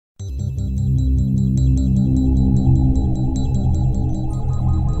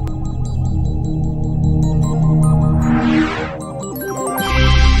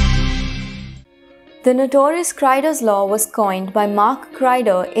The notorious Kryder's law was coined by Mark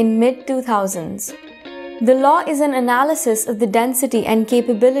Kryder in mid-2000s. The law is an analysis of the density and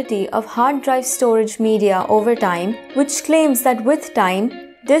capability of hard drive storage media over time, which claims that with time,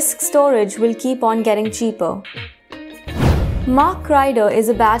 disk storage will keep on getting cheaper. Mark Kryder is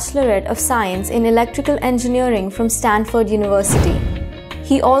a Bachelorette of Science in Electrical Engineering from Stanford University.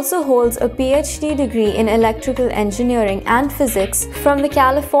 He also holds a PhD degree in Electrical Engineering and Physics from the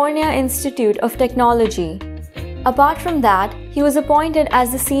California Institute of Technology. Apart from that, he was appointed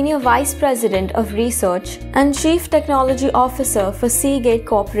as the Senior Vice President of Research and Chief Technology Officer for Seagate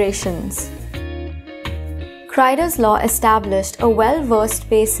Corporations. Kryder's law established a well-versed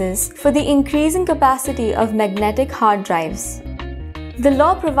basis for the increasing capacity of magnetic hard drives. The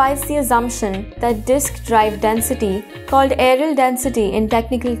law provides the assumption that disk drive density, called areal density in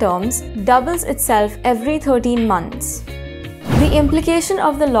technical terms, doubles itself every 13 months. The implication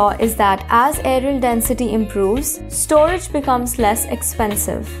of the law is that as areal density improves, storage becomes less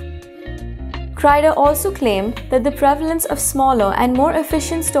expensive. Kryder also claimed that the prevalence of smaller and more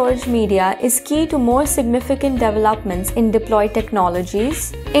efficient storage media is key to more significant developments in deployed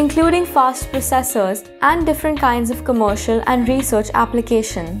technologies, including fast processors and different kinds of commercial and research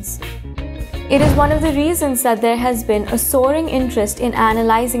applications. It is one of the reasons that there has been a soaring interest in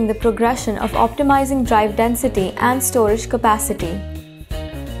analyzing the progression of optimizing drive density and storage capacity.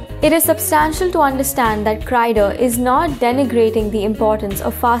 It is substantial to understand that Kryder is not denigrating the importance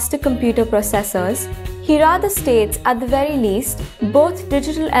of faster computer processors. He rather states, at the very least, both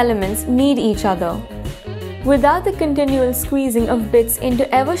digital elements need each other. Without the continual squeezing of bits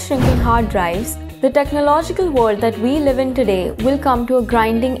into ever-shrinking hard drives, the technological world that we live in today will come to a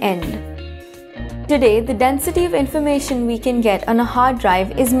grinding end. Today, the density of information we can get on a hard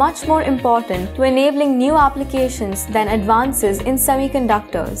drive is much more important to enabling new applications than advances in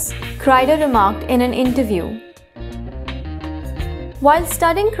semiconductors, Kryder remarked in an interview. While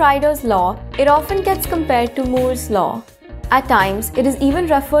studying Kryder's law, it often gets compared to Moore's law. At times, it is even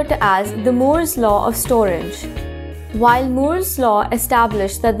referred to as the Moore's law of storage. While Moore's law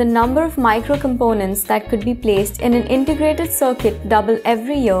established that the number of microcomponents that could be placed in an integrated circuit double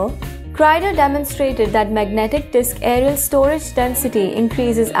every year, Kryder demonstrated that magnetic disk areal storage density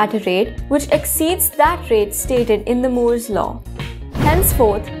increases at a rate which exceeds that rate stated in the Moore's law.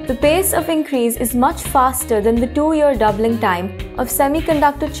 Henceforth, the pace of increase is much faster than the 2-year doubling time of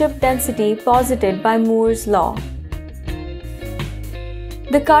semiconductor chip density posited by Moore's law.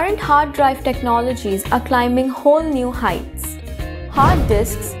 The current hard drive technologies are climbing whole new heights. Hard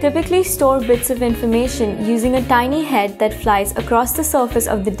disks typically store bits of information using a tiny head that flies across the surface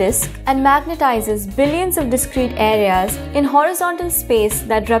of the disk and magnetizes billions of discrete areas in horizontal space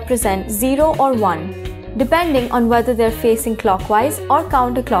that represent 0 or 1, depending on whether they're facing clockwise or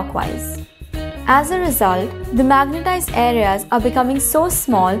counterclockwise. As a result, the magnetized areas are becoming so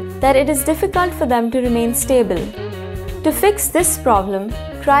small that it is difficult for them to remain stable. To fix this problem,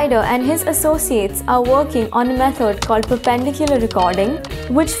 Kryder and his associates are working on a method called perpendicular recording,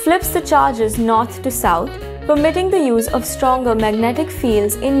 which flips the charges north to south, permitting the use of stronger magnetic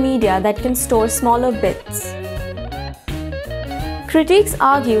fields in media that can store smaller bits. Critics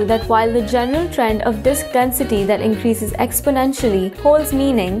argue that while the general trend of disk density that increases exponentially holds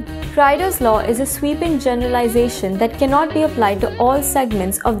meaning, Kryder's law is a sweeping generalization that cannot be applied to all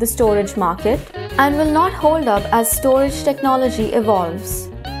segments of the storage market and will not hold up as storage technology evolves.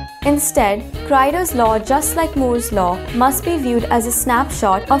 Instead, Kryder's law, just like Moore's law, must be viewed as a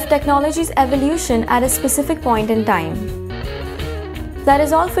snapshot of technology's evolution at a specific point in time. That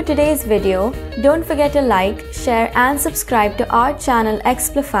is all for today's video. Don't forget to like, share and subscribe to our channel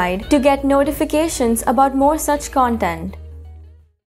Explified to get notifications about more such content.